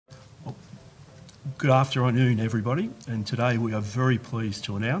Good afternoon, everybody, and today we are very pleased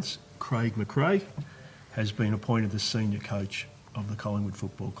to announce Craig McRae has been appointed the senior coach of the Collingwood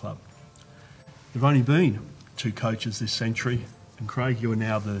Football Club. There have only been two coaches this century, and Craig, you are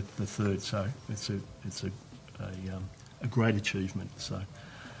now the third, so it's a great achievement. So,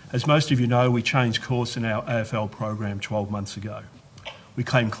 as most of you know, we changed course in our AFL program 12 months ago. We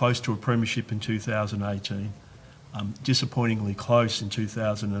came close to a premiership in 2018. Disappointingly close in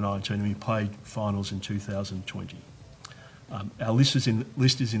 2019, and we played finals in 2020. Our list is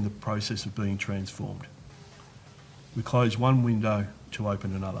in the process of being transformed. We closed one window to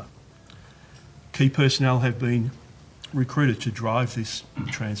open another. Key personnel have been recruited to drive this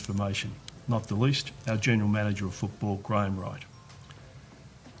transformation, not the least our General Manager of Football, Graham Wright.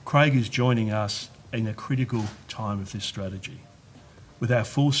 Craig is joining us in a critical time of this strategy. With our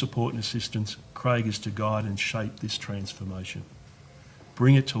full support and assistance, Craig is to guide and shape this transformation,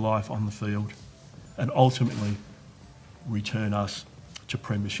 bring it to life on the field, and ultimately return us to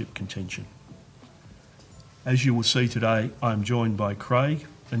premiership contention. As you will see today, I am joined by Craig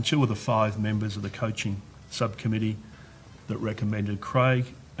and two of the 5 members of the coaching subcommittee that recommended Craig,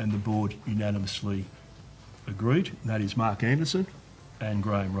 and the board unanimously agreed, and that is Mark Anderson and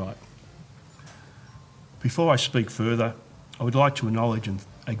Graham Wright. Before I speak further, I would like to acknowledge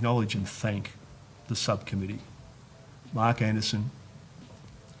and thank the subcommittee, Mark Anderson,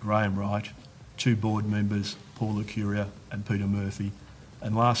 Graham Wright, 2 board members, Paul Lucuria and Peter Murphy,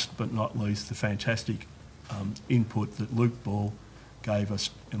 and last but not least, the fantastic input that Luke Ball gave us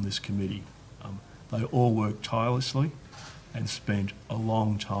in this committee. They all worked tirelessly and spent a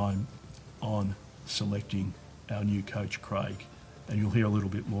long time on selecting our new coach, Craig, and you'll hear a little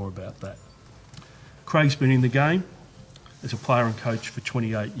bit more about that. Craig's been in the game as a player and coach for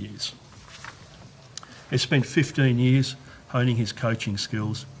 28 years. He spent 15 years honing his coaching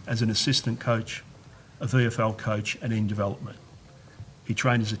skills as an assistant coach, a VFL coach and in development. He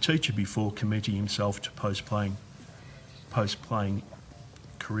trained as a teacher before committing himself to post-playing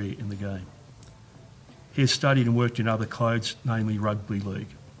career in the game. He has studied and worked in other clubs, namely rugby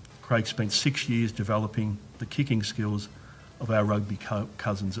league. Craig spent 6 years developing the kicking skills of our rugby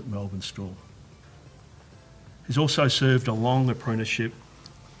cousins at Melbourne Storm. He's also served a long apprenticeship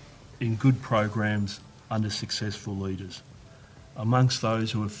in good programs under successful leaders. Amongst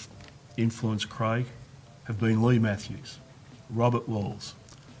those who have influenced Craig have been Lee Matthews, Robert Walls,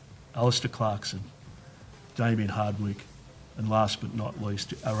 Alistair Clarkson, Damien Hardwick, and last but not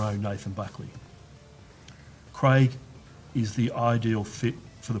least, our own Nathan Buckley. Craig is the ideal fit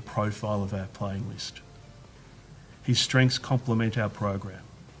for the profile of our playing list. His strengths complement our program.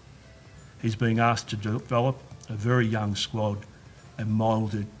 He's being asked to develop a very young squad and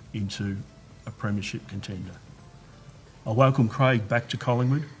mould it into a premiership contender. I welcome Craig back to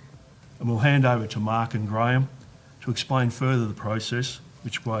Collingwood, and we'll hand over to Mark and Graham to explain further the process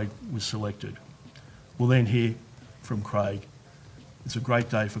which way was selected. We'll then hear from Craig. It's a great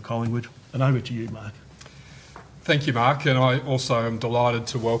day for Collingwood, and over to you, Mark. Thank you, Mark, and I also am delighted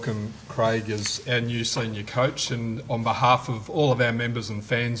to welcome Craig as our new senior coach, and on behalf of all of our members and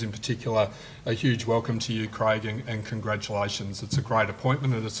fans in particular, a huge welcome to you, Craig, and congratulations. It's a great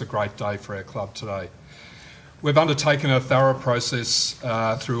appointment and it's a great day for our club today. We've undertaken a thorough process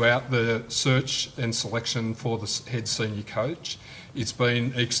throughout the search and selection for the head senior coach. It's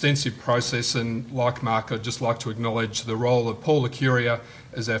been an extensive process, and like Mark, I'd just like to acknowledge the role of Paul Lucuria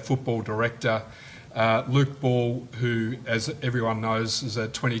as our football director, Luke Ball, who, as everyone knows, is a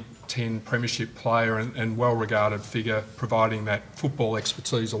 2010 premiership player and well-regarded figure, providing that football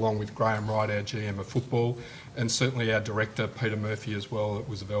expertise, along with Graham Wright, our GM of football, and certainly our director, Peter Murphy, as well, that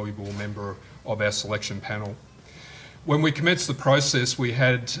was a valuable member of our selection panel. When we commenced the process, we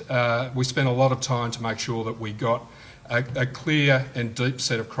spent a lot of time to make sure that we got a clear and deep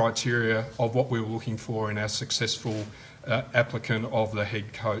set of criteria of what we were looking for in our successful applicant of the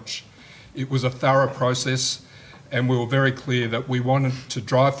head coach. It was a thorough process, and we were very clear that we wanted to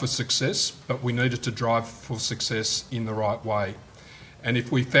drive for success, but we needed to drive for success in the right way. And if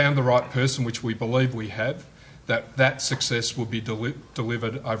we found the right person, which we believe we have, that success will be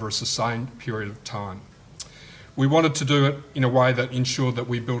delivered over a sustained period of time. We wanted to do it in a way that ensured that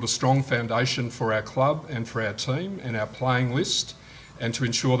we build a strong foundation for our club and for our team and our playing list, and to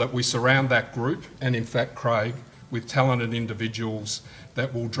ensure that we surround that group, and in fact Craig, with talented individuals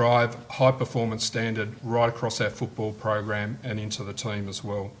that will drive high performance standard right across our football program and into the team as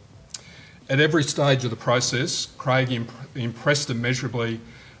well. At every stage of the process, Craig impressed immeasurably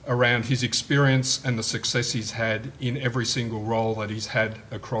around his experience and the success he's had in every single role that he's had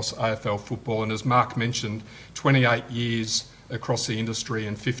across AFL football. And as Mark mentioned, 28 years across the industry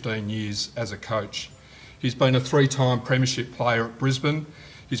and 15 years as a coach. He's been a 3-time premiership player at Brisbane.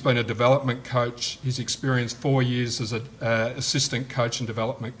 He's been a development coach. He's experienced 4 years as an assistant coach and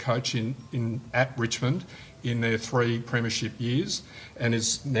development coach at Richmond in their 3 premiership years, and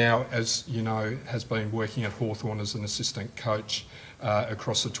is now, as you know, has been working at Hawthorn as an assistant coach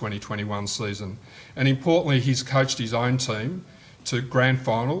across the 2021 season. And importantly, he's coached his own team to grand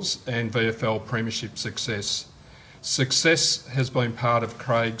finals and VFL premiership success. Success has been part of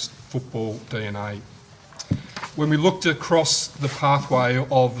Craig's football DNA. When we looked across the pathway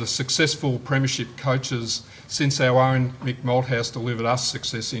of the successful premiership coaches since our own Mick Malthouse delivered us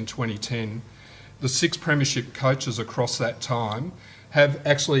success in 2010, the 6 premiership coaches across that time have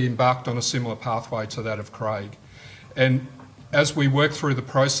actually embarked on a similar pathway to that of Craig. And as we work through the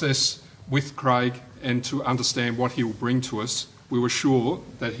process with Craig and to understand what he will bring to us, we were sure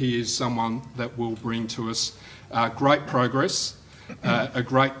that he is someone that will bring to us great progress, a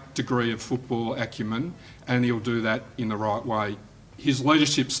great degree of football acumen, and he'll do that in the right way. His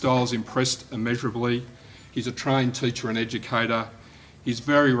leadership style has impressed immeasurably. He's a trained teacher and educator. He's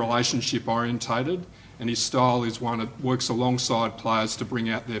very relationship orientated, and his style is one that works alongside players to bring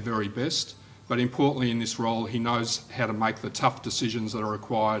out their very best. But importantly in this role, he knows how to make the tough decisions that are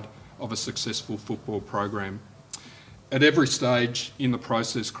required of a successful football program. At every stage in the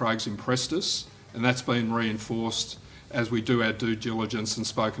process, Craig's impressed us, and that's been reinforced as we do our due diligence and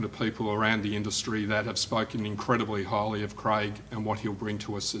spoken to people around the industry that have spoken incredibly highly of Craig and what he'll bring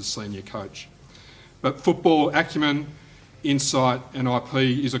to us as senior coach. But football acumen, insight and IP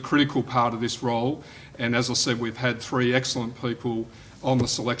is a critical part of this role, and as I said, we've had 3 excellent people on the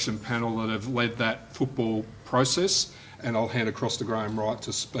selection panel that have led that football process, and I'll hand across to Graham Wright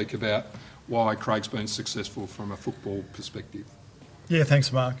to speak about why Craig's been successful from a football perspective. Yeah,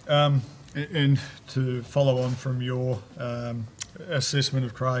 thanks, Mark. And to follow on from your assessment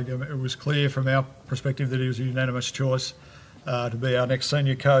of Craig, it was clear from our perspective that he was a unanimous choice to be our next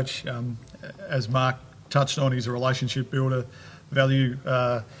senior coach. As Mark touched on, he's a relationship builder,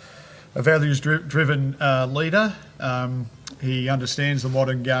 a values-driven leader. He understands the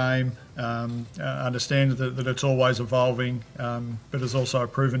modern game, understands that it's always evolving, but is also a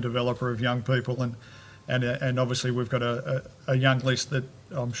proven developer of young people, and obviously we've got a young list that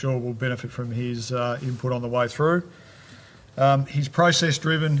I'm sure will benefit from his input on the way through. He's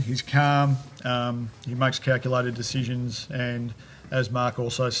process-driven, he's calm, he makes calculated decisions, and as Mark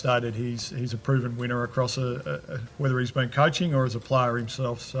also stated, he's a proven winner across whether he's been coaching or as a player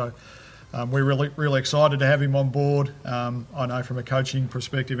himself. So we're really excited to have him on board. I know from a coaching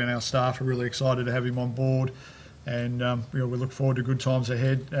perspective, and our staff are really excited to have him on board, and we look forward to good times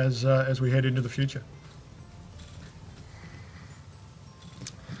ahead as we head into the future.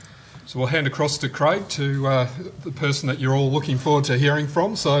 So we'll hand across to Craig, to the person that you're all looking forward to hearing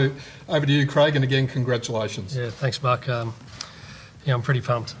from. So over to you, Craig, and again, congratulations. Yeah, thanks, Mark. Yeah, I'm pretty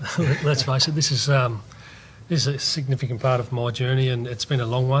pumped. Let's face it, this is a significant part of my journey, and it's been a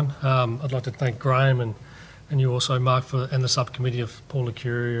long one. I'd like to thank Graham and you also, Mark, and the subcommittee of Paul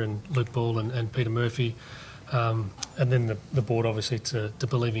Lecuria and Luke Ball and Peter Murphy, and then the board, obviously, to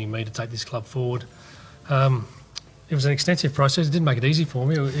believing in me to take this club forward. It was an extensive process. It didn't make it easy for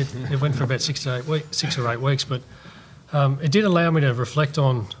me. It went for about 6 or 8 weeks, but it did allow me to reflect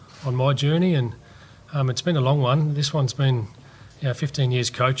on my journey, and it's been a long one. This one's been 15 years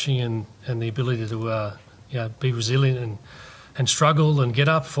coaching and the ability to be resilient and struggle and get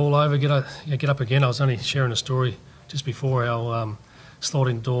up, fall over, get up again. I was only sharing a story just before how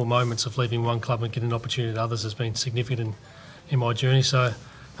sliding door moments of leaving one club and getting an opportunity at others has been significant in my journey. So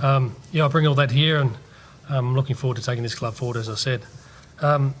I bring all that here, and I'm looking forward to taking this club forward, as I said.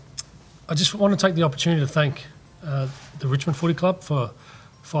 I just want to take the opportunity to thank the Richmond Footy Club for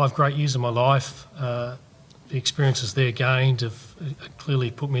 5 great years of my life. The experiences there gained have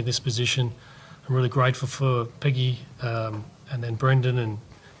clearly put me in this position. I'm really grateful for Peggy and then Brendan and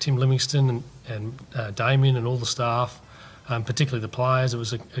Tim Livingston and Damien and all the staff, particularly the players. It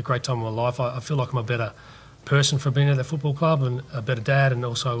was a great time of my life. I feel like I'm a better person for being at that football club, and a better dad, and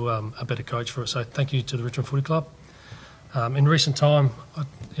also a better coach for it. So thank you to the Richmond Footy Club. In recent time,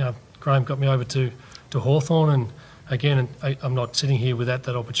 Graham got me over to Hawthorn, and again, I'm not sitting here without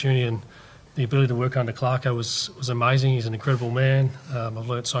that opportunity, and the ability to work under Clarko was amazing. He's an incredible man. I've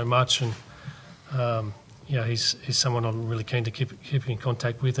learnt so much, and he's someone I'm really keen to keep in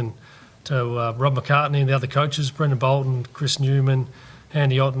contact with. And to Rob McCartney and the other coaches, Brendan Bolton, Chris Newman,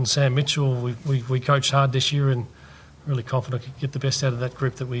 Andy Ott and Sam Mitchell, we coached hard this year, and really confident I could get the best out of that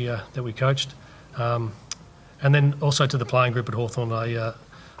group that we coached. And then also to the playing group at Hawthorn,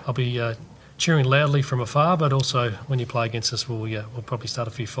 I'll be cheering loudly from afar, but also when you play against us, we'll probably start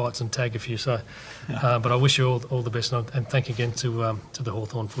a few fights and tag a few. So, but I wish you all the best, and thank you again to the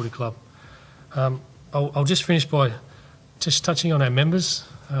Hawthorn Footy Club. I'll just finish by just touching on our members.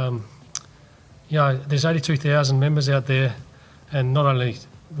 There's 82,000 members out there, and not only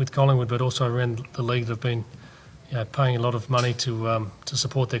with Collingwood but also around the league that have been paying a lot of money to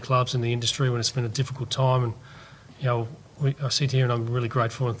support their clubs in the industry when it's been a difficult time. And I sit here and I'm really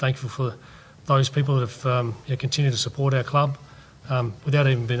grateful and thankful for those people that have continued to support our club without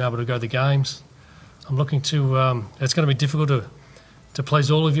even being able to go to the games. I'm looking to. It's going to be difficult to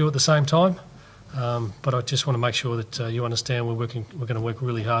please all of you at the same time, but I just want to make sure that you understand we're going to work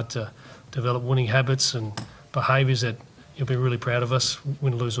really hard to develop winning habits and behaviours that you'll be really proud of us,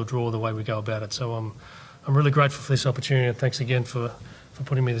 win, lose or draw, the way we go about it. So I'm really grateful for this opportunity, and thanks again for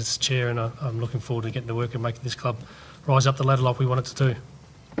putting me in this chair, and I'm looking forward to getting to work and making this club rise up the ladder like we want it to do.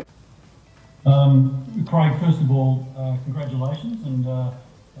 Craig, first of all, congratulations, and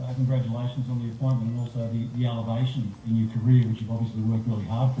congratulations on the appointment and also the elevation in your career, which you've obviously worked really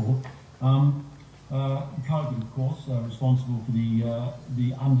hard for. COVID, of course, responsible for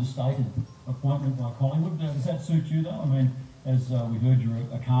the understated appointment by Collingwood. Does that suit you, though? I mean, as we heard, you're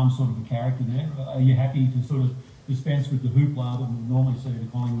a calm sort of a character there. Are you happy to sort of dispense with the hoopla that we normally see at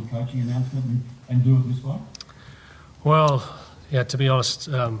a Collingwood coaching announcement and do it this way? Well, yeah, to be honest,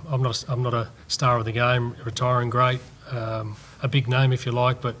 I'm not a star of the game, retiring great, a big name if you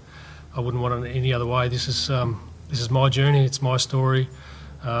like, but I wouldn't want it any other way. This is my journey, it's my story.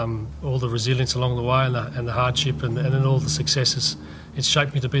 All the resilience along the way and the hardship and then all the successes, it's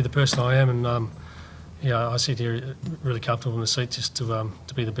shaped me to be the person I am, and I sit here really comfortable in the seat just to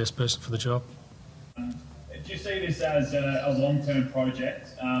be the best person for the job. Do you see this as a long-term project,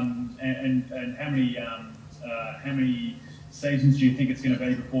 and how many seasons do you think it's going to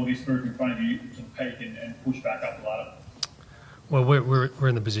be before this group in front of you can peak and push back up the ladder? Well, we're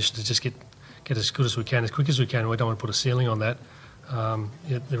in the position to just get as good as we can, as quick as we can. We don't want to put a ceiling on that.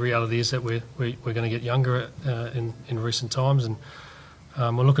 The reality is that we're going to get younger in recent times, and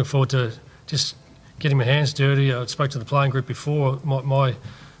we're looking forward to just getting my hands dirty. I spoke to the playing group before. My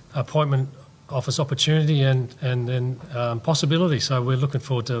appointment offers opportunity and then possibility. So we're looking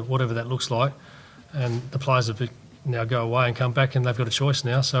forward to whatever that looks like. And the players have now go away and come back, and they've got a choice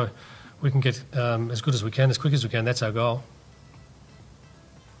now. So we can get as good as we can, as quick as we can. That's our goal.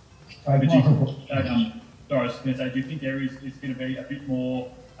 Sorry, I was going to say, do you think there is going to be a bit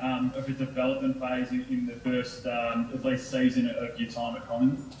more of a development phase in the first, at least, season of your time at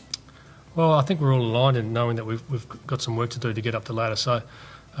Collingwood? Well, I think we're all aligned in knowing that we've got some work to do to get up the ladder. So,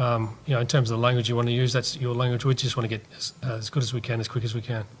 in terms of the language you want to use, that's your language. We just want to get as good as we can, as quick as we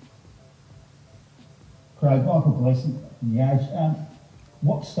can. Craig, Michael Gleeson from The Age.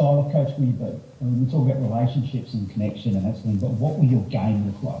 What style of coach will you be? I mean, we talk about relationships and connection and that sort of thing, but what will your game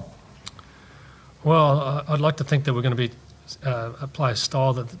look like? Well, I'd like to think that we're going to be play a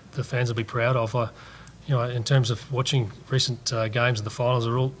style that the fans will be proud of. In terms of watching recent games and the finals,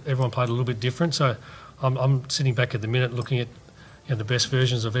 everyone played a little bit different. So I'm sitting back at the minute looking at the best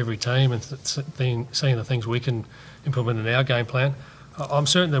versions of every team and seeing the things we can implement in our game plan. I'm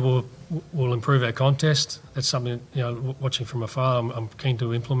certain that we'll improve our contest. That's something, watching from afar, I'm keen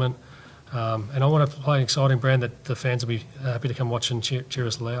to implement. And I want to play an exciting brand that the fans will be happy to come watch and cheer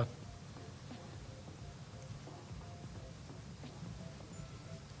us loud.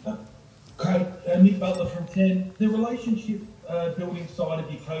 Craig, Nick Butler from 10. The relationship building side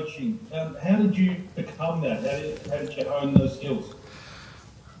of your coaching, how did you become that? How did you hone those skills?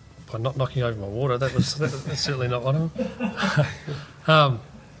 By not knocking over my water, that's certainly not one of them.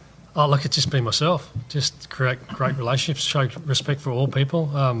 It's just be myself. Just create great relationships, show respect for all people,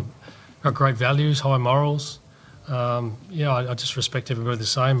 got great values, high morals. I just respect everybody the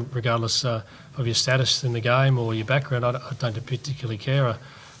same, regardless of your status in the game or your background. I don't particularly care.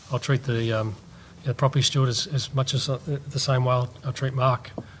 I'll treat the property steward as much as the same way I treat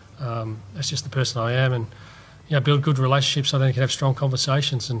Mark. That's just the person I am, and build good relationships so then you can have strong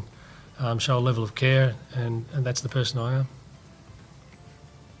conversations and show a level of care, and that's the person I am.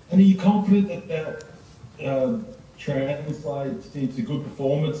 And are you confident that translates into good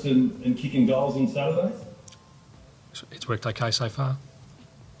performance and kicking goals on Saturdays? It's worked okay so far.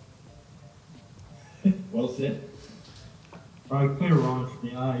 Well said. Right, Peter Ryan from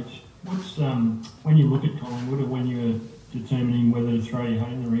The Age. What's when you look at Collingwood or when you're determining whether to throw your hat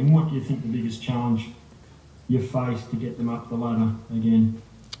in the ring, what do you think the biggest challenge you face to get them up the ladder again?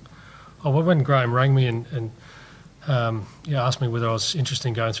 Oh, well, when Graham rang me and asked me whether I was interested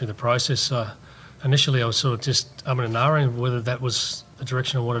in going through the process, initially I was sort of just and ahhing whether that was the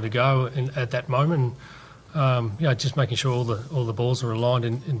direction I wanted to go at that moment. And, just making sure all the balls are aligned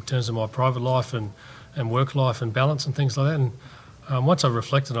in terms of my private life and work life and balance and things like that. And once I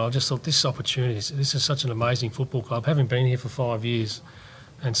reflected on it, I just thought, this opportunity, this is such an amazing football club. Having been here for 5 years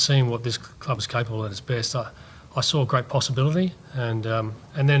and seeing what this club is capable at its best, I saw a great possibility. And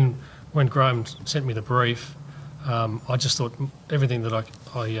then when Graham sent me the brief, I just thought everything that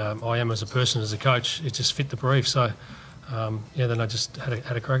I am as a person, as a coach, it just fit the brief. So, then I just had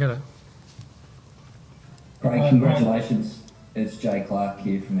a crack at it. Great, congratulations. It's Jay Clark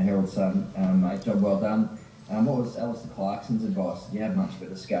here from the Herald Sun. Mate, job well done. What was Alistair Clarkson's advice? Did you have much of a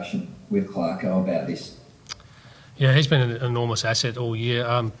discussion with Clarko about this? Yeah, he's been an enormous asset all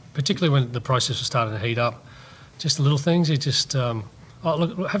year, particularly when the process was starting to heat up. Just the little things, he just...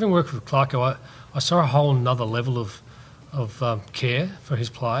 look, having worked with Clarko, I saw a whole another level of care for his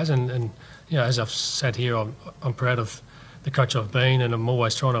players, and as I've sat here, I'm proud of the coach I've been, and I'm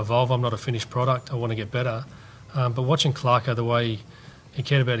always trying to evolve. I'm not a finished product. I want to get better. But watching Clarko, the way he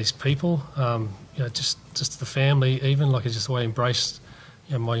cared about his people, just the family, even like just the way he embraced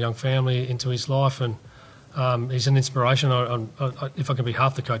my young family into his life, and he's an inspiration. If I can be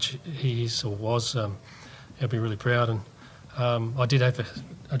half the coach he is or was, I'll be really proud. And I did have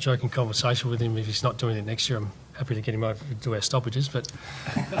a joking conversation with him. If he's not doing it next year, I'm happy to get him over to do our stoppages, but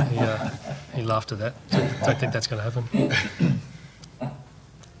he laughed at that. I don't think that's going to happen.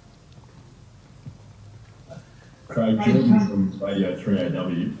 Craig, Jordan from Radio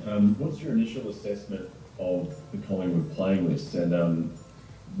 3AW. What's your initial assessment of the Collingwood playing list, and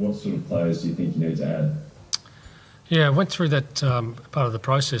what sort of players do you think you need to add? Yeah, I went through that part of the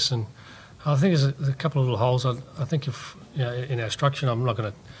process, and I think there's a couple of little holes. I think if in our structure, I'm not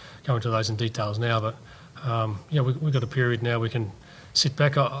going to go into those in details now, but we've got a period now we can sit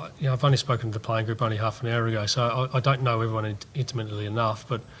back. I've only spoken to the playing group only half an hour ago, so I don't know everyone intimately enough,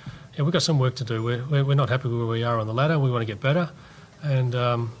 but we've got some work to do. We're not happy where we are on the ladder. We want to get better, and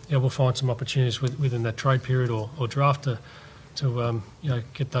we'll find some opportunities within that trade period or draft to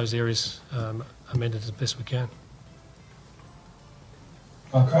get those areas amended as best we can.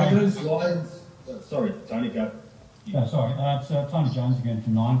 Craig, those lines... sorry, Tony, go. Yeah, sorry, it's Tony Jones again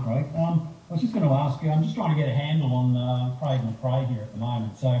from Nine, Craig. I was just going to ask you, I'm just trying to get a handle on Craig McRae here at the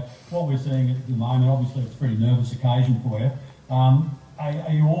moment. So what we're seeing at the moment, obviously it's a pretty nervous occasion for you.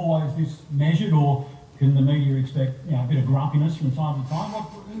 Are you always this measured, or can the media expect a bit of grumpiness from time to time?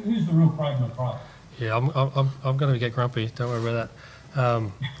 Who's the real Craig McRae? Yeah, I'm going to get grumpy. Don't worry about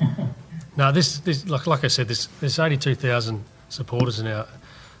that. No, this like I said, there's 82,000 supporters and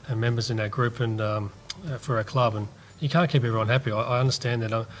members in our group and for our club, and you can't keep everyone happy. I understand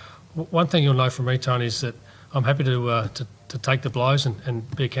that. One thing you'll know from me, Tony, is that I'm happy to take the blows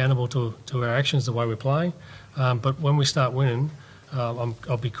and be accountable to our actions, the way we're playing. But when we start winning,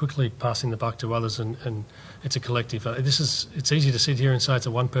 I'll be quickly passing the buck to others, and it's a collective. It's easy to sit here and say it's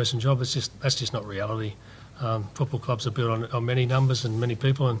a one-person job. That's just not reality. Football clubs are built on many numbers and many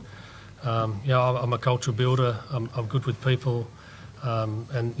people, and I'm a cultural builder. I'm good with people,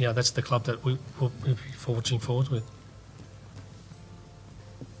 and that's the club that we'll be forging forward with.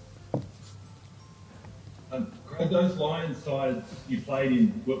 Craig, those Lions sides you played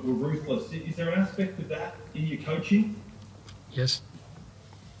in were ruthless. Is there an aspect of that in your coaching? Yes.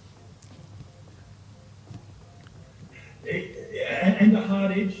 And the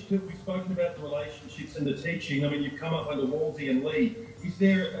hard edge, we've spoken about the relationships and the teaching. I mean, you've come up under Wolsey and Lee. Is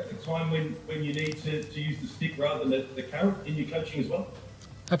there a time when you need to use the stick rather than the carrot in your coaching as well?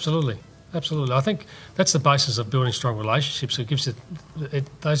 Absolutely. I think that's the basis of building strong relationships. It gives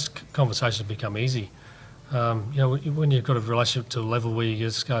those conversations become easy. When you've got a relationship to a level where you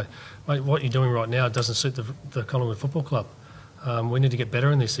just go, mate, what you're doing right now doesn't suit the Collingwood Football Club. We need to get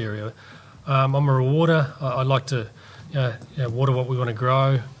better in this area. I'm a rewarder. I like to water what we want to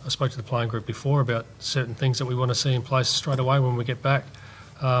grow. I spoke to the playing group before about certain things that we want to see in place straight away when we get back.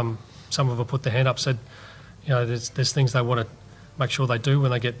 Some of them put their hand up, said, there's things they want to make sure they do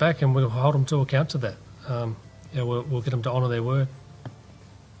when they get back, and we'll hold them to account to that. We'll get them to honour their word.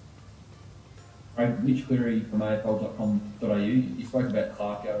 Right, Mitch Cleary from AFL.com.au. You spoke about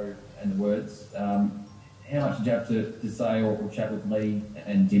Clarko and the words. How much did you have to say or chat with Lee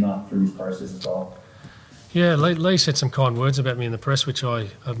and Dimmer through this process as well? Yeah, Lee said some kind words about me in the press, which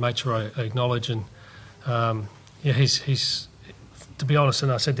I've made sure I acknowledge. And he's to be honest,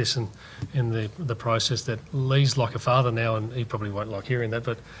 and I said this in the process, that Lee's like a father now, and he probably won't like hearing that,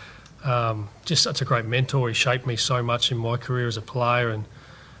 but just such a great mentor. He shaped me so much in my career as a player, and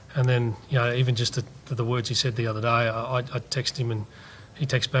then even just the words he said the other day, I text him and he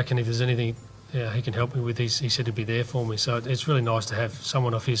texts back, and if there's anything he can help me with. He said he'd be there for me. So it's really nice to have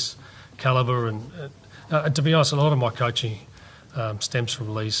someone of his calibre. And to be honest, a lot of my coaching stems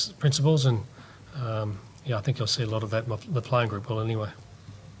from Lee's principles, and I think I'll see a lot of that in the playing group will anyway.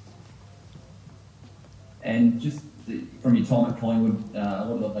 And just from your time at Collingwood, a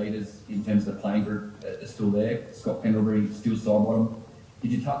lot of the leaders in terms of the playing group are still there. Scott Pendlebury still side bottom.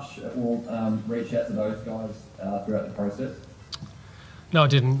 Did you touch or reach out to those guys throughout the process? No, I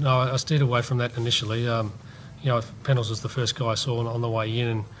didn't. No, I steered away from that initially. Pendles was the first guy I saw on the way in,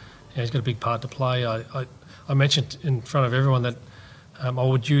 and he's got a big part to play. I mentioned in front of everyone that I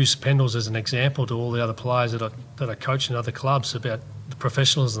would use Pendles as an example to all the other players that I coach in other clubs about the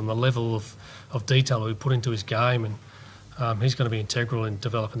professionalism, the level of detail we put into his game, and he's going to be integral in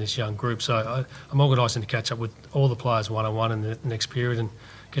developing this young group. So I'm organising to catch up with all the players one-on-one in the next period and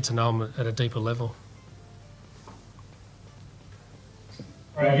get to know them at a deeper level.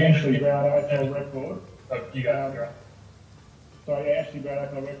 Ashley Brown, AFL record. You go. Sorry, Ashley Brown,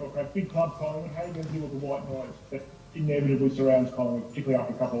 AFL record. Great. Big club Collingwood. How are you going to deal with the white noise that inevitably surrounds Collingwood, particularly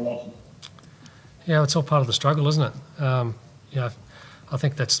after a couple of losses? Yeah, it's all part of the struggle, isn't it? I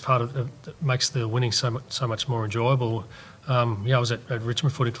think that's part of that makes the winning so much more enjoyable. I was at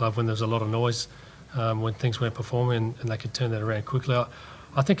Richmond Footy Club when there was a lot of noise, when things weren't performing, and they could turn that around quickly.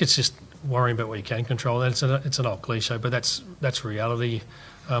 I think it's just worrying about what you can control. It's an old cliche, but that's reality.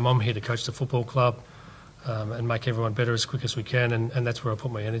 I'm here to coach the football club and make everyone better as quick as we can, and that's where I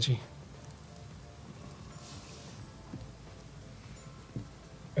put my energy.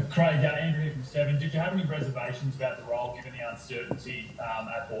 Craig, Andrew here from Seven. Did you have any reservations about the role given the uncertainty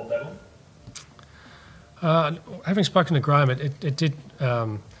at board level? Having spoken to Graham, it did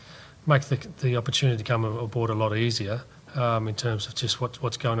make the opportunity to come aboard a lot easier in terms of just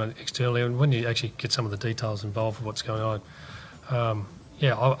what's going on externally, and when you actually get some of the details involved with what's going on.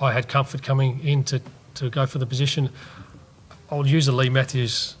 I had comfort coming in to go for the position. I'll use a Lee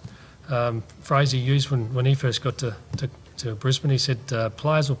Matthews phrase he used when he first got to Brisbane. He said,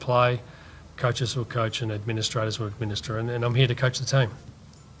 players will play, coaches will coach, and administrators will administer, and I'm here to coach the team.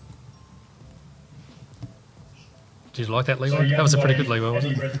 Did you like that, Leeway? That was a pretty good Leeway,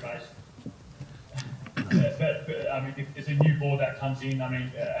 wasn't it? But I mean, if there's a new board that comes in, I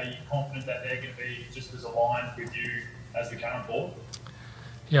mean, are you confident that they're going to be just as aligned with you as the current board?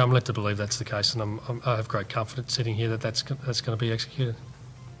 Yeah, I'm led to believe that's the case, and I have great confidence sitting here that that's going to be executed.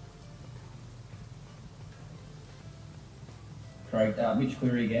 Craig, Mitch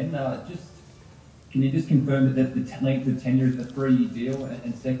Cleary again. Can you just confirm that the length of tenure is a 3-year deal,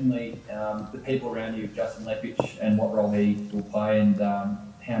 and secondly, the people around you, Justin Lepich, and what role he will play, and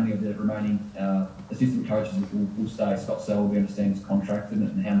how many of the remaining assistant coaches will stay? Scott Sell, we understand, is contracted,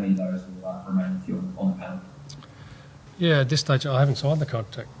 and how many of those will remain with you on the panel? Yeah, at this stage, I haven't signed the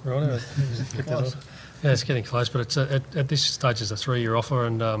contract, right? It's getting close, but it's at this stage it's a 3-year offer,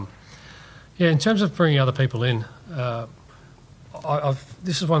 and in terms of bringing other people in,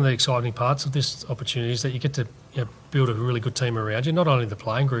 this is one of the exciting parts of this opportunity, is that you get to build a really good team around you, not only the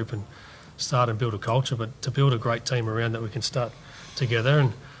playing group and start and build a culture, but to build a great team around that we can start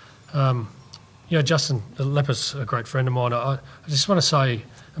together. And Justin Lepper's a great friend of mine. I just want to say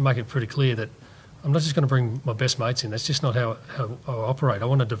and make it pretty clear that I'm not just going to bring my best mates in. That's just not how I operate. I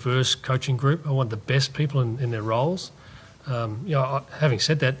want a diverse coaching group. I want the best people in their roles. Having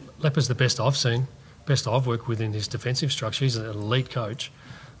said that, Lepper's the best I've seen, best I've worked with in his defensive structure. He's an elite coach.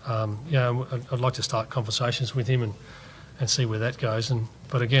 I'd like to start conversations with him and see where that goes.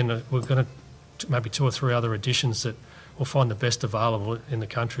 But again, we're going to maybe 2 or 3 other additions that will find the best available in the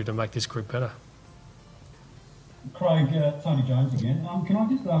country to make this group better. Craig, Tony Jones again. Can I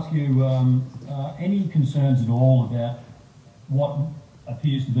just ask you, any concerns at all about what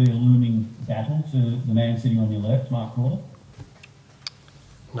appears to be a looming battle to the man sitting on your left, Mark Corder?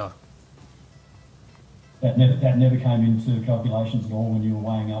 No. That never came into calculations at all when you were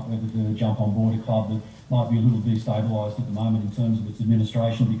weighing up whether to jump on board a club that might be a little destabilised at the moment in terms of its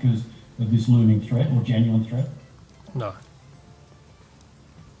administration because of this looming threat or genuine threat? No.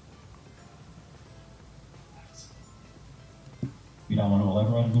 You don't want to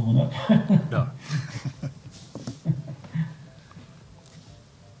elaborate a little on that? No.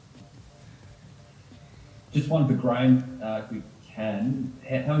 Just one for Graham, if we can.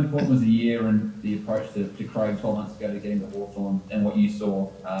 How important was the year and the approach to Craig 12 months ago to get into Hawthorn, and what you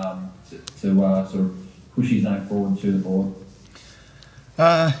saw to sort of push his name forward to the board?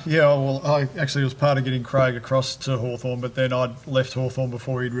 I actually was part of getting Craig across to Hawthorn, but then I'd left Hawthorn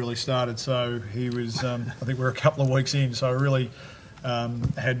before he'd really started, so he was, I think we're a couple of weeks in, so really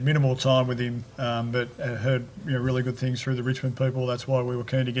Had minimal time with him, but heard really good things through the Richmond people. That's why we were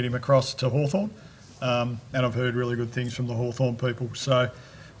keen to get him across to Hawthorn. And I've heard really good things from the Hawthorn people. So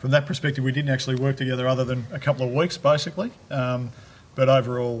from that perspective, we didn't actually work together other than a couple of weeks, basically. But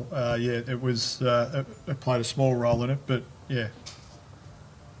overall, it was it played a small role in it. But yeah.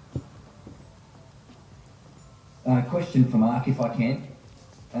 Question for Mark, if I can.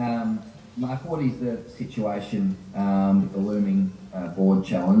 Mark, what is the situation with the looming board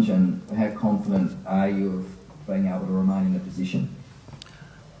challenge, and how confident are you of being able to remain in the position?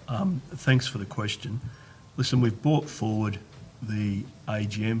 Thanks for the question. Listen, we've brought forward the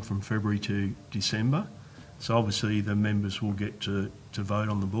AGM from February to December, so obviously the members will get to vote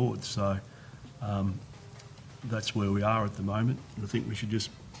on the board. So that's where we are at the moment. And I think we should just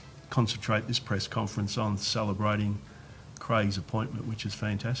concentrate this press conference on celebrating Craig's appointment, which is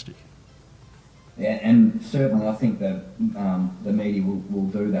fantastic. Yeah, and certainly I think that the media will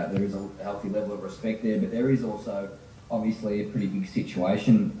do that. There is a healthy level of respect there, but there is also obviously a pretty big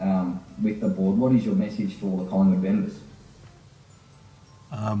situation with the board. What is your message to all the Collingwood members?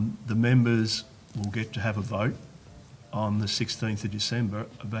 The members will get to have a vote on the 16th of December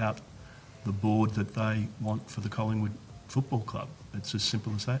about the board that they want for the Collingwood Football Club. It's as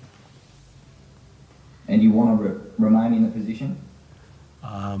simple as that. And you want to remain in the position?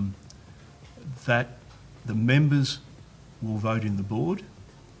 That the members will vote in the board,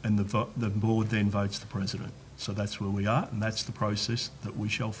 and the board then votes the president. So that's where we are, and that's the process that we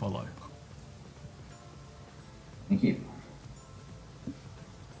shall follow. Thank you.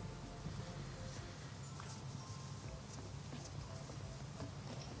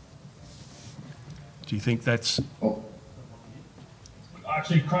 Do you think that's...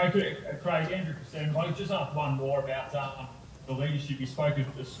 Actually, Craig, Andrew Christian, I just asked one more about the leadership. You spoke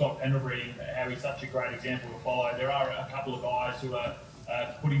of Scott Pendlebury and how he's such a great example to follow. There are a couple of guys who are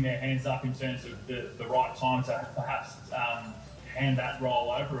putting their hands up in terms of the right time to perhaps hand that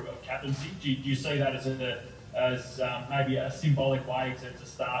role over of captaincy. Do you see that as maybe a symbolic way to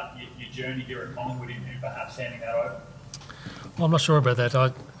start your journey here at Collingwood in perhaps handing that over? Well, I'm not sure about that.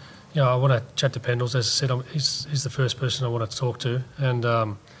 I want to chat to Pendles. As I said, he's the first person I want to talk to,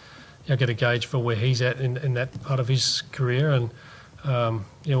 and get a gauge for where he's at in that part of his career, and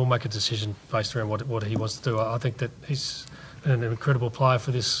we'll make a decision based around what he wants to do. I think that he's been an incredible player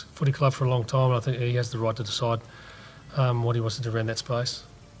for this footy club for a long time, and I think he has the right to decide what he wants to do around that space.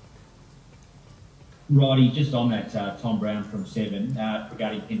 Righty, just on that, Tom Brown from Seven,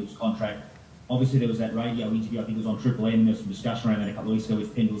 regarding Pendle's contract. Obviously, there was that radio interview, I think it was on Triple M, there was some discussion around that a couple of weeks ago,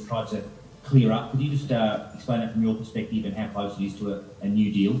 which Pendle's tried to clear up. Could you just explain that from your perspective and how close it is to a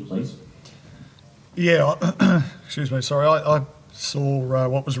new deal, please? Yeah, excuse me, sorry. I saw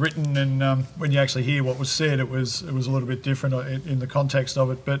what was written, and when you actually hear what was said, it was a little bit different in the context of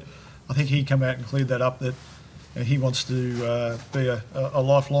it. But I think he came out and cleared that up, that he wants to be a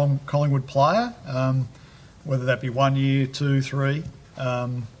lifelong Collingwood player, whether that be 1 year, 2, 3.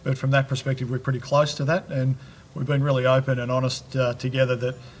 But from that perspective, we're pretty close to that, and we've been really open and honest together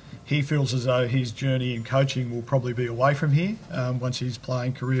that he feels as though his journey in coaching will probably be away from here once his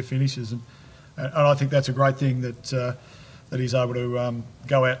playing career finishes, and I think that's a great thing that he's able to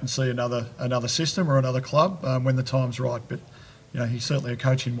go out and see another system or another club when the time's right. But he's certainly a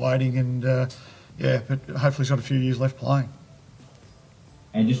coach in waiting, and but hopefully he's got a few years left playing.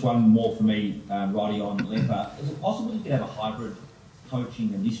 And just one more for me, Righty, on Leper. Is it possible you could have a hybrid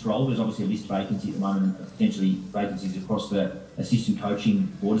coaching and list role? There's obviously a list vacancy at the moment, and potentially vacancies across the assistant coaching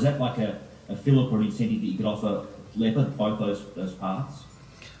board. Is that like a fillip or an incentive that you could offer Leper, both those paths?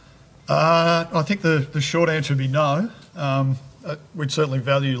 I think the short answer would be no. We'd certainly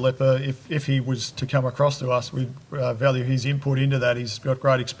value Leper if he was to come across to us. We'd value his input into that. He's got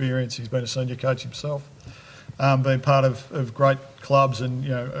great experience. He's been a senior coach himself. Being part of great clubs, and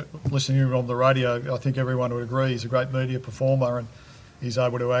listening to him on the radio, I think everyone would agree he's a great media performer, and he's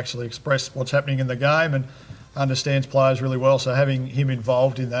able to actually express what's happening in the game and understands players really well. So having him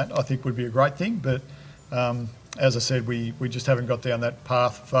involved in that, I think, would be a great thing. But as I said, we just haven't got down that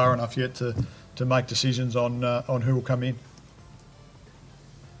path far enough yet to make decisions on who will come in.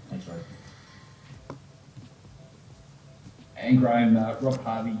 Thanks, Ray. And Graham, Rob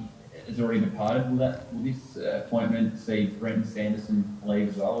Harvey has already departed. Will this appointment see Brenton Sanderson leave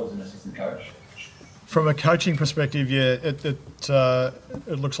as well as an assistant coach? From a coaching perspective, yeah, it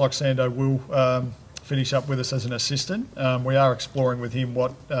looks like Sando will finish up with us as an assistant. We are exploring with him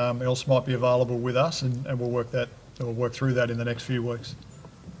what else might be available with us, and we'll work through that in the next few weeks.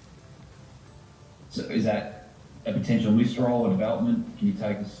 So is that a potential list role or development? Can you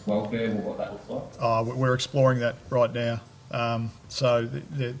take us welfare, what that looks like? We're exploring that right now. He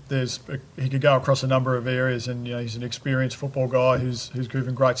could go across a number of areas, and he's an experienced football guy who's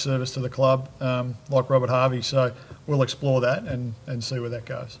given great service to the club, like Robert Harvey. So we'll explore that and see where that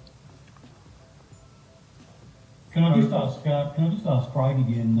goes. Can I just ask Craig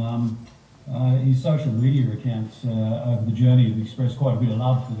again? His social media accounts over the journey have expressed quite a bit of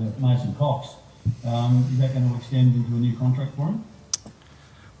love for Mason Cox. Is that going to extend into a new contract for him?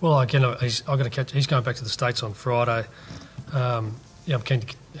 Well, again, I've got to catch. He's going back to the States on Friday. I'm keen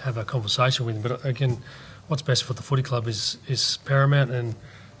to have a conversation with him. But again, what's best for the footy club is paramount, and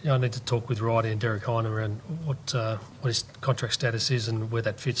I need to talk with Righty and Derek Hine around what his contract status is and where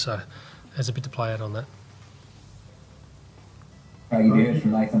that fits. So there's a bit to play out on that. Craig, have you heard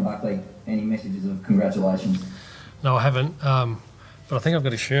from Nathan Buckley? Any messages of congratulations? No, I haven't. But I think I've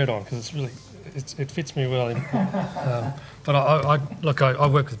got his shirt on because it's really it fits me well. But I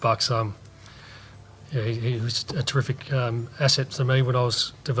work with Bucks. He was a terrific asset to me when I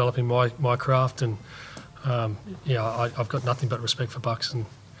was developing my craft, and I've got nothing but respect for Bucks, and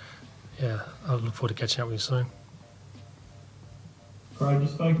I look forward to catching up with you soon. Craig, you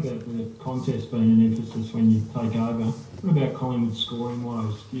spoke about the contest being an emphasis when you take over. What about Collingwood scoring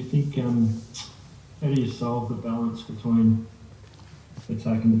wise? Do you think how do you solve the balance between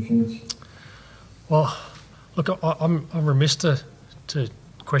attack and defence? Well, look, I'm remiss to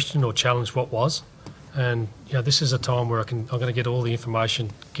question or challenge what was, and this is a time where I'm going to get all the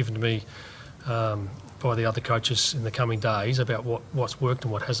information given to me by the other coaches in the coming days about what's worked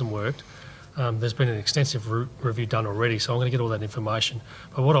and what hasn't worked. There's been an extensive review done already, so I'm going to get all that information.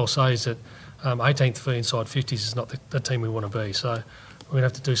 But what I'll say is that 18th for inside 50s is not the team we want to be. So we're going to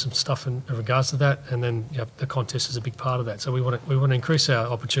have to do some stuff in regards to that, and then the contest is a big part of that. So we want to increase our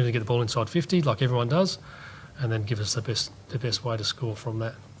opportunity to get the ball inside 50, like everyone does, and then give us the best way to score from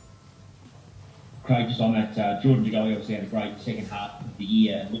that. Craig, just on that, Jordan Jagoli obviously had a great second half of the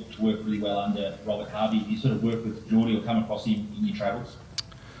year and looked to work really well under Robert Harvey. Did you sort of work with Geordie or come across him in your travels?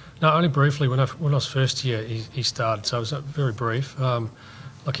 No, only briefly. When I was first year, he started, so it was very brief.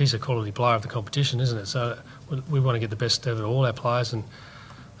 He's a quality player of the competition, isn't it? So we want to get the best out of all our players, and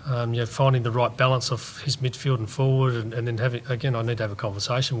finding the right balance of his midfield and forward, and then I need to have a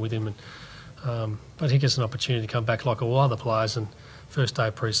conversation with him. But he gets an opportunity to come back like all other players, and first day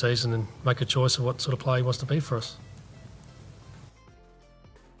of pre-season, and make a choice of what sort of player he wants to be for us.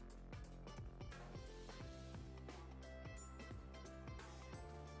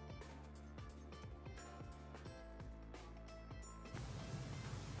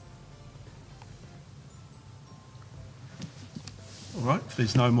 All right, if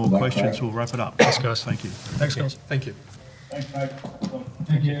there's no more questions, we'll wrap it up. Thanks, guys. Thank you. Thanks, guys. Thank you. Thanks, Craig.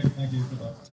 Thank you. Goodbye.